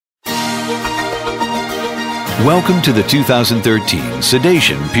Welcome to the 2013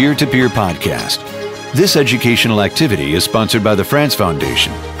 Sedation Peer-to-Peer Podcast. This educational activity is sponsored by the France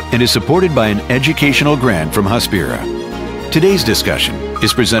Foundation and is supported by an educational grant from Hospira. Today's discussion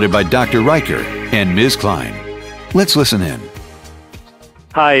is presented by Dr. Riker and Ms. Klein. Let's listen in.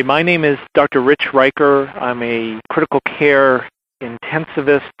 Hi, my name is Dr. Rich Riker. I'm a critical care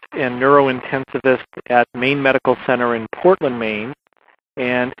intensivist and neurointensivist at Maine Medical Center in Portland, Maine.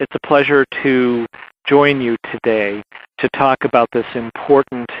 And it's a pleasure to join you today to talk about this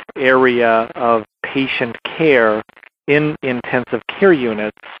important area of patient care in intensive care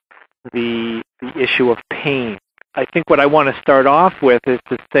units, the issue of pain. I think what I want to start off with is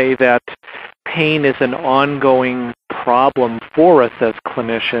to say that pain is an ongoing problem for us as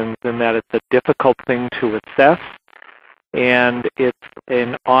clinicians, and that it's a difficult thing to assess, and it's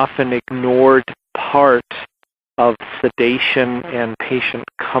an often ignored part of sedation and patient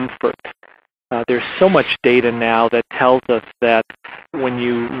comfort. There's so much data now that tells us that when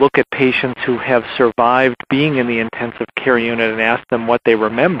you look at patients who have survived being in the intensive care unit and ask them what they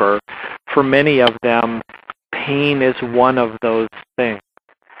remember, for many of them, pain is one of those things.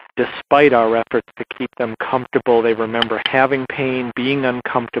 Despite our efforts to keep them comfortable, they remember having pain, being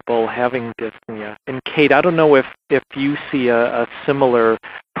uncomfortable, having dyspnea. And Kate, I don't know if you see a similar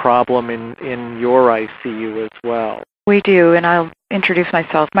problem in your ICU as well. We do, and I'll introduce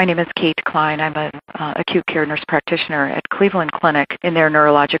myself. My name is Kate Klein. I'm an acute care nurse practitioner at Cleveland Clinic in their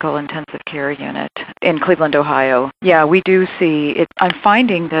neurological intensive care unit in Cleveland, Ohio. Yeah, we do see it. I'm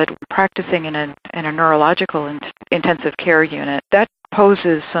finding that practicing in a neurological intensive care unit, that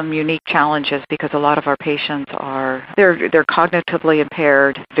poses some unique challenges because a lot of our patients they're cognitively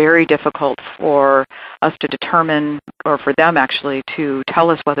impaired, very difficult for us to determine, or for them actually to tell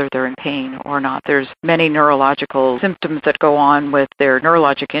us whether they're in pain or not. There's many neurological symptoms that go on with their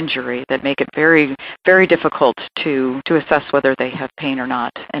neurologic injury that make it very, very difficult to assess whether they have pain or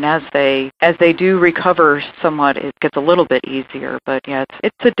not. And as they do recover somewhat, it gets a little bit easier. But yeah,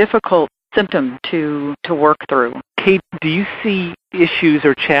 it's a difficult symptom to work through. Kate, do you see issues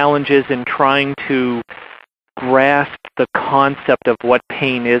or challenges in trying to grasp the concept of what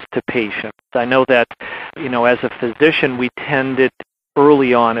pain is to patients? I know that, as a physician, we tended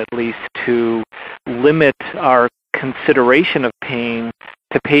early on at least to limit our consideration of pain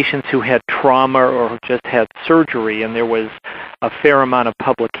to patients who had trauma or who just had surgery, and there was a fair amount of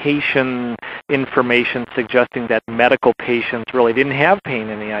publication information suggesting that medical patients really didn't have pain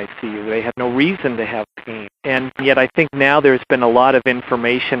in the ICU. They had no reason to have pain. And yet I think now there's been a lot of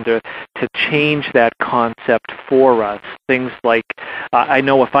information to change that concept for us. Things like, I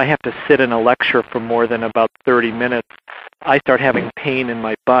know if I have to sit in a lecture for more than about 30 minutes, I start having pain in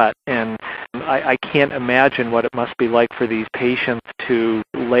my butt, and I can't imagine what it must be like for these patients to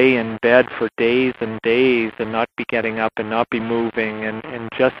lay in bed for days and days and not be getting up and not be moving, and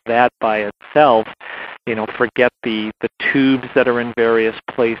just that by itself, forget the tubes that are in various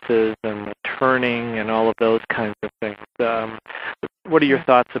places and the turning and all of those kinds of things. What are your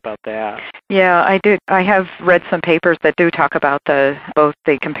thoughts about that? Yeah, I have read some papers that do talk about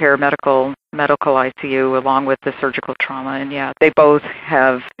they compare medical ICU along with the surgical trauma, and yeah, they both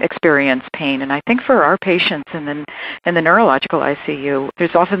have experienced pain. And I think for our patients in the neurological ICU,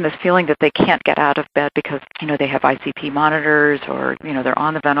 there's often this feeling that they can't get out of bed because they have ICP monitors, or they're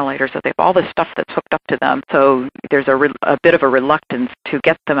on the ventilator, so they have all this stuff that's hooked up to them. So there's a bit of a reluctance to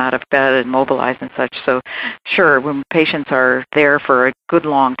get them out of bed and mobilize and such. So sure, when patients are there for a good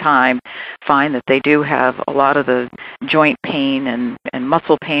long time, find that they do have a lot of the joint pain and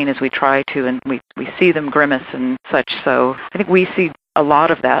muscle pain as we try to, and we see them grimace and such. So I think we see a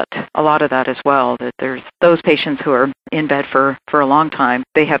lot of that as well, that there's those patients who are in bed for a long time,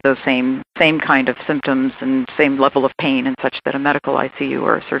 they have those same kind of symptoms and same level of pain and such that a medical ICU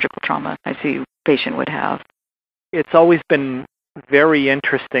or a surgical trauma ICU patient would have. It's always been very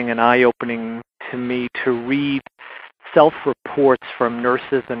interesting and eye-opening to me to read self-reports from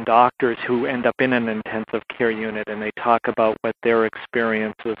nurses and doctors who end up in an intensive care unit, and they talk about what their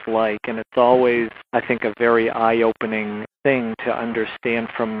experience was like. And it's always, I think, a very eye-opening thing to understand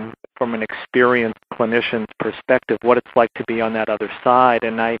from an experienced clinician's perspective what it's like to be on that other side.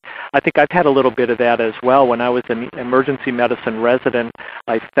 And I think I've had a little bit of that as well. When I was an emergency medicine resident,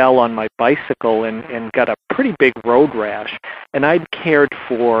 I fell on my bicycle and got a pretty big road rash. And I'd cared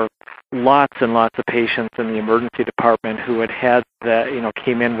for lots and lots of patients in the emergency department who had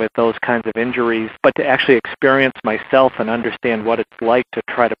came in with those kinds of injuries, but to actually experience myself and understand what it's like to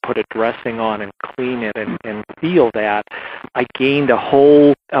try to put a dressing on and clean it and feel that, I gained a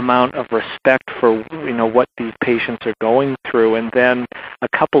whole amount of respect for what these patients are going through. And then a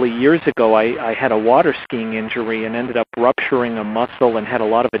couple of years ago, I had a water skiing injury and ended up rupturing a muscle and had a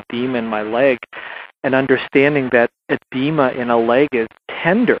lot of edema in my leg. And understanding that edema in a leg is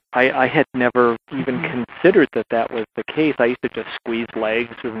tender. I had never even considered that was the case. I used to just squeeze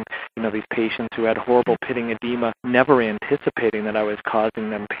legs and, these patients who had horrible pitting edema, never anticipating that I was causing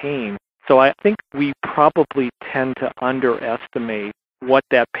them pain. So I think we probably tend to underestimate what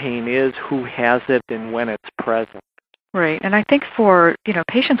that pain is, who has it, and when it's present. Right, and I think for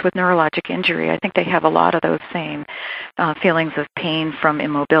patients with neurologic injury, I think they have a lot of those same feelings of pain from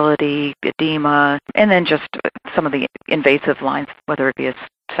immobility, edema, and then just some of the invasive lines, whether it be a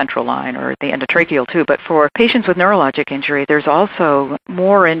central line or the endotracheal too. But for patients with neurologic injury, there's also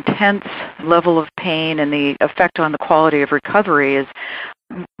more intense level of pain, and the effect on the quality of recovery is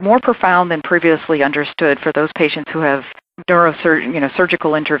more profound than previously understood for those patients who have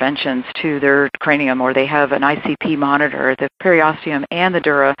surgical interventions to their cranium, or they have an ICP monitor. The periosteum and the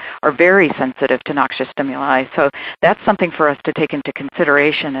dura are very sensitive to noxious stimuli. So that's something for us to take into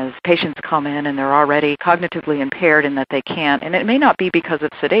consideration as patients come in and they're already cognitively impaired in that they can't. And it may not be because of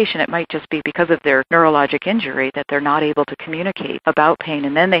sedation. It might just be because of their neurologic injury that they're not able to communicate about pain.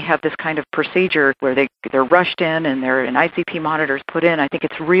 And then they have this kind of procedure where they're rushed in and an ICP monitor is put in. I think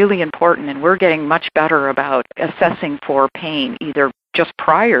it's really important, and we're getting much better about assessing for pain either just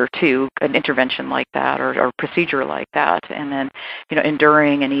prior to an intervention like that or procedure like that, and then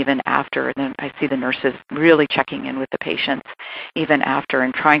during and even after. And then I see the nurses really checking in with the patients even after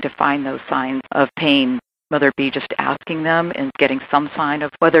and trying to find those signs of pain, whether it be just asking them and getting some sign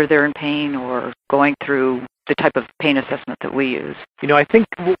of whether they're in pain or going through the type of pain assessment that we use. I think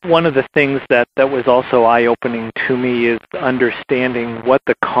one of the things that was also eye-opening to me is understanding what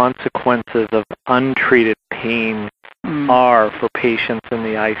the consequences of untreated pain are for patients in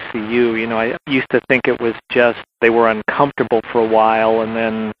the ICU. I used to think it was just they were uncomfortable for a while and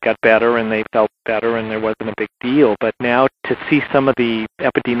then got better and they felt better and there wasn't a big deal. But now to see some of the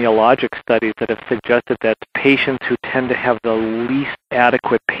epidemiologic studies that have suggested that patients who tend to have the least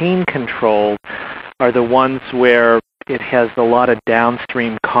adequate pain control are the ones where it has a lot of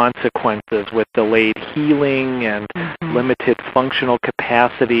downstream consequences with delayed healing and limited functional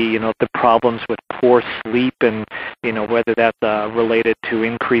capacity, the problems with poor sleep and, whether that's related to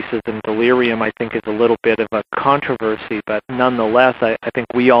increases in delirium, I think is a little bit of a controversy. But nonetheless, I think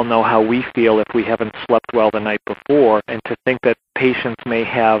we all know how we feel if we haven't slept well the night before. And to think that patients may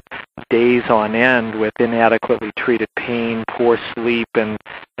have days on end with inadequately treated pain, poor sleep, and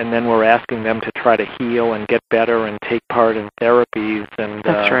then we're asking them to try to heal and get better and take part in therapies. And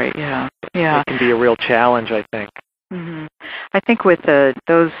that's right, yeah. It can be a real challenge, I think. I think with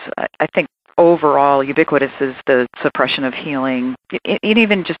I think overall ubiquitous is the suppression of healing, and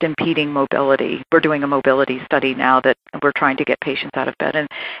even just impeding mobility. We're doing a mobility study now that we're trying to get patients out of bed, and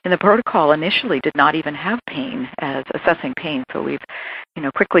the protocol initially did not even have pain as assessing pain. So we've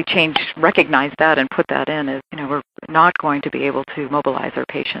quickly recognized that and put that in as we're not going to be able to mobilize our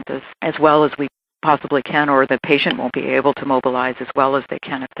patients as well as we possibly can, or the patient won't be able to mobilize as well as they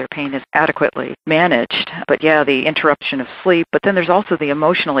can if their pain is adequately managed. But yeah, the interruption of sleep, but then there's also the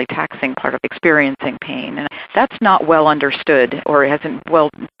emotionally taxing part of experiencing pain. And that's not well understood or hasn't well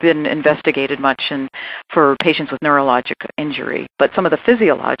been investigated much for patients with neurologic injury. But some of the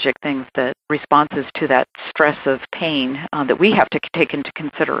physiologic things, that responses to that stress of pain that we have to take into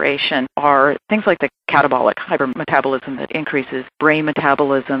consideration are things like the catabolic hypermetabolism that increases brain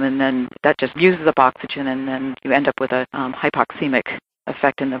metabolism, and then that just uses up oxygen, and then you end up with a hypoxemic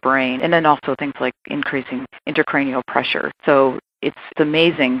effect in the brain. And then also things like increasing intracranial pressure. So it's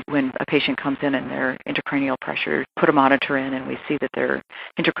amazing when a patient comes in and their intracranial pressure, put a monitor in, and we see that their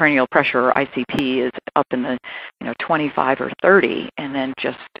intracranial pressure, or ICP, is up in the 25 or 30, and then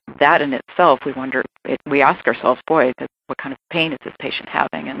just that in itself, we ask ourselves, boy, what kind of pain is this patient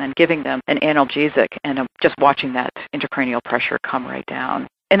having? And then giving them an analgesic and just watching that intracranial pressure come right down.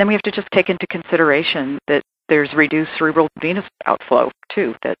 And then we have to just take into consideration that there's reduced cerebral venous outflow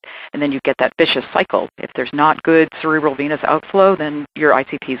too, and then you get that vicious cycle. If there's not good cerebral venous outflow, then your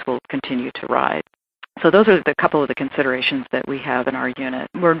ICPs will continue to rise. So those are a couple of the considerations that we have in our unit.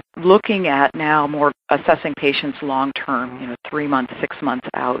 We're looking at now more assessing patients long-term, 3 months, 6 months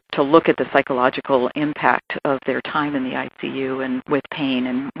out, to look at the psychological impact of their time in the ICU and with pain,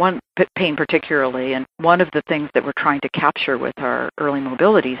 and pain particularly. And one of the things that we're trying to capture with our early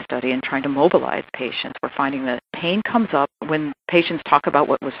mobility study and trying to mobilize patients, we're finding that pain comes up when patients talk about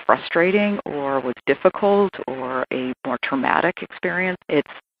what was frustrating or was difficult or a more traumatic experience.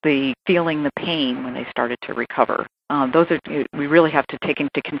 It's the feeling the pain when they started to recover. We really have to take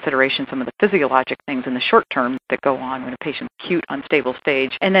into consideration some of the physiologic things in the short term that go on when a patient's acute, unstable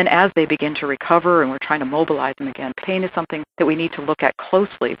stage. And then as they begin to recover and we're trying to mobilize them again, pain is something that we need to look at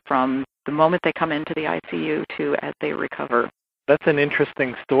closely from the moment they come into the ICU to as they recover. That's an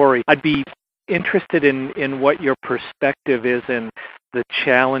interesting story. I'd be interested in what your perspective is in the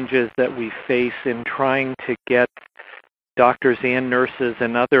challenges that we face in trying to get doctors and nurses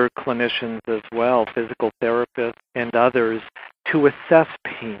and other clinicians as well, physical therapists and others, to assess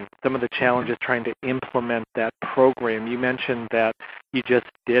pain. Some of the challenges trying to implement that program. You mentioned that you just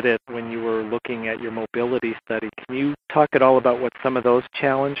did it when you were looking at your mobility study. Can you talk at all about what some of those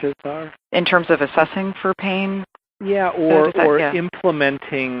challenges are? In terms of assessing for pain? Yeah, or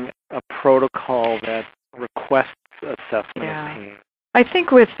implementing a protocol that requests assessment of pain. I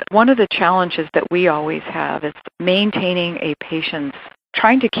think with one of the challenges that we always have is maintaining a patient's,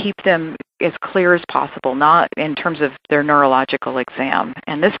 trying to keep them as clear as possible, not in terms of their neurological exam.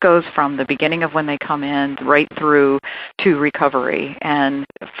 And this goes from the beginning of when they come in right through to recovery. And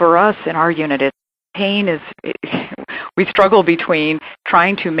for us in our unit, pain is, we struggle between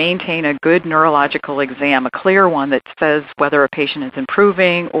trying to maintain a good neurological exam, a clear one that says whether a patient is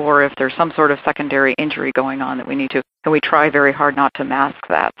improving or if there's some sort of secondary injury going on that we need to, and we try very hard not to mask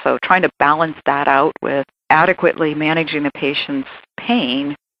that. So trying to balance that out with adequately managing the patient's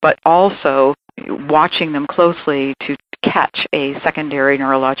pain, but also watching them closely to catch a secondary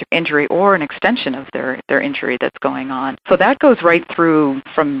neurologic injury or an extension of their injury that's going on. So that goes right through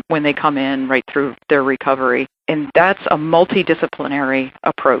from when they come in, right through their recovery. And that's a multidisciplinary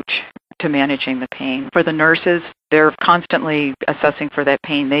approach to managing the pain. For the nurses, they're constantly assessing for that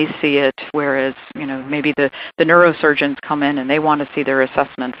pain. They see it, whereas, maybe the neurosurgeons come in and they want to see their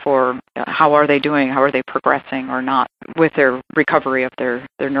assessment for how are they doing, how are they progressing or not with their recovery of their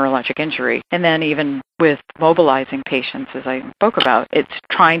neurologic injury. And then even with mobilizing patients, as I spoke about, it's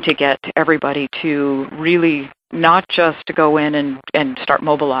trying to get everybody to really not just to go in and start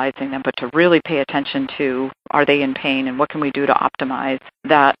mobilizing them, but to really pay attention to, are they in pain and what can we do to optimize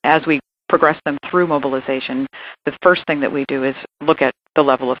that as we progress them through mobilization. The first thing that we do is look at the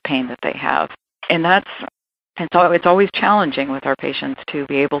level of pain that they have. And so it's always challenging with our patients to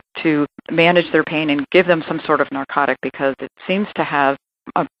be able to manage their pain and give them some sort of narcotic, because it seems to have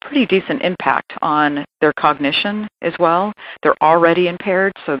a pretty decent impact on their cognition as well. They're already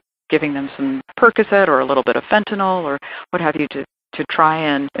impaired, so giving them some Percocet or a little bit of fentanyl or what have you to try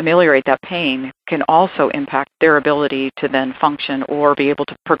and ameliorate that pain can also impact their ability to then function or be able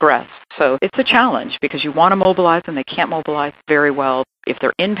to progress. So it's a challenge because you want to mobilize them. They can't mobilize very well if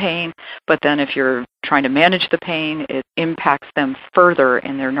they're in pain, but then if you're trying to manage the pain, it impacts them further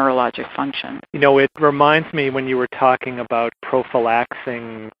in their neurologic function. It reminds me when you were talking about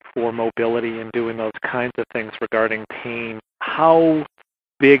prophylaxing for mobility and doing those kinds of things regarding pain, how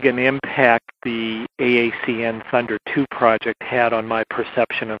big an impact the AACN Thunder 2 project had on my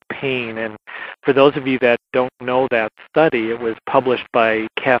perception of pain. And for those of you that don't know that study, it was published by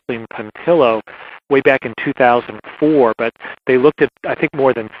Kathleen Puntillo way back in 2004, but they looked at, I think,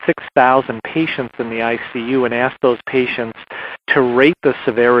 more than 6,000 patients in the ICU and asked those patients to rate the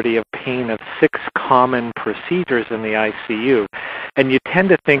severity of pain of 6 common procedures in the ICU. And you tend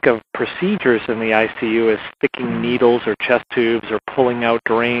to think of procedures in the ICU as sticking needles or chest tubes or pulling out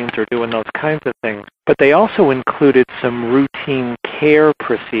drains or doing those kinds of things. But they also included some routine care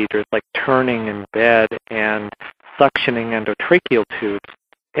procedures like turning in bed and suctioning endotracheal tubes.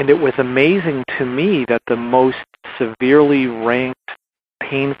 And it was amazing to me that the most severely ranked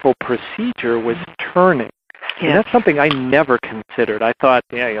painful procedure was turning. Yeah. And that's something I never considered. I thought,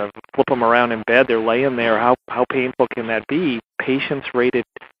 you flip them around in bed, they're laying there. How painful can that be? Patients rated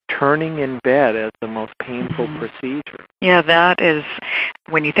turning in bed as the most painful procedure. Yeah, that is,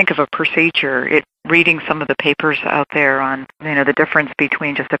 when you think of a procedure, reading some of the papers out there on, the difference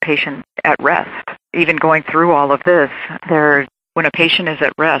between just a patient at rest, even going through all of this, they're when a patient is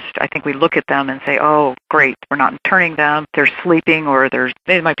at rest, I think we look at them and say, oh, great, we're not turning them, they're sleeping, or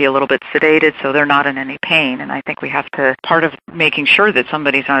they might be a little bit sedated, so they're not in any pain. And I think we have to, part of making sure that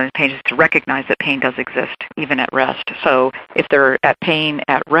somebody's not in pain is to recognize that pain does exist, even at rest. So if they're at pain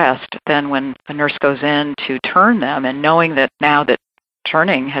at rest, then when a nurse goes in to turn them, and knowing that now that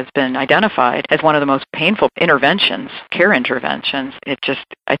turning has been identified as one of the most painful interventions, care interventions.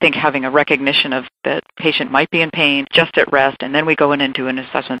 I think having a recognition of that patient might be in pain just at rest, and then we go in and do an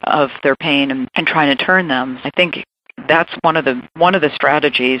assessment of their pain and trying to turn them. I think that's one of the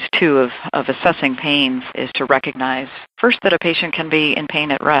strategies, too, of assessing pains is to recognize first that a patient can be in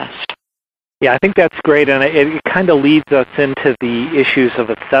pain at rest. Yeah, I think that's great, and it kind of leads us into the issues of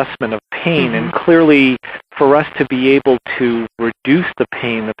assessment of pain, and clearly for us to be able to reduce the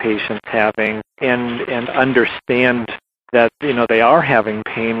pain the patient's having and understand that, they are having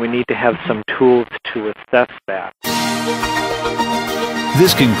pain, we need to have some tools to assess that.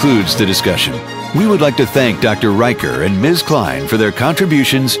 This concludes the discussion. We would like to thank Dr. Riker and Ms. Klein for their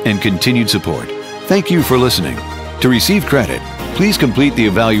contributions and continued support. Thank you for listening. To receive credit, please complete the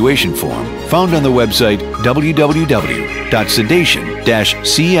evaluation form found on the website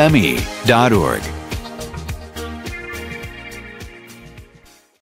www.sedation-cme.org.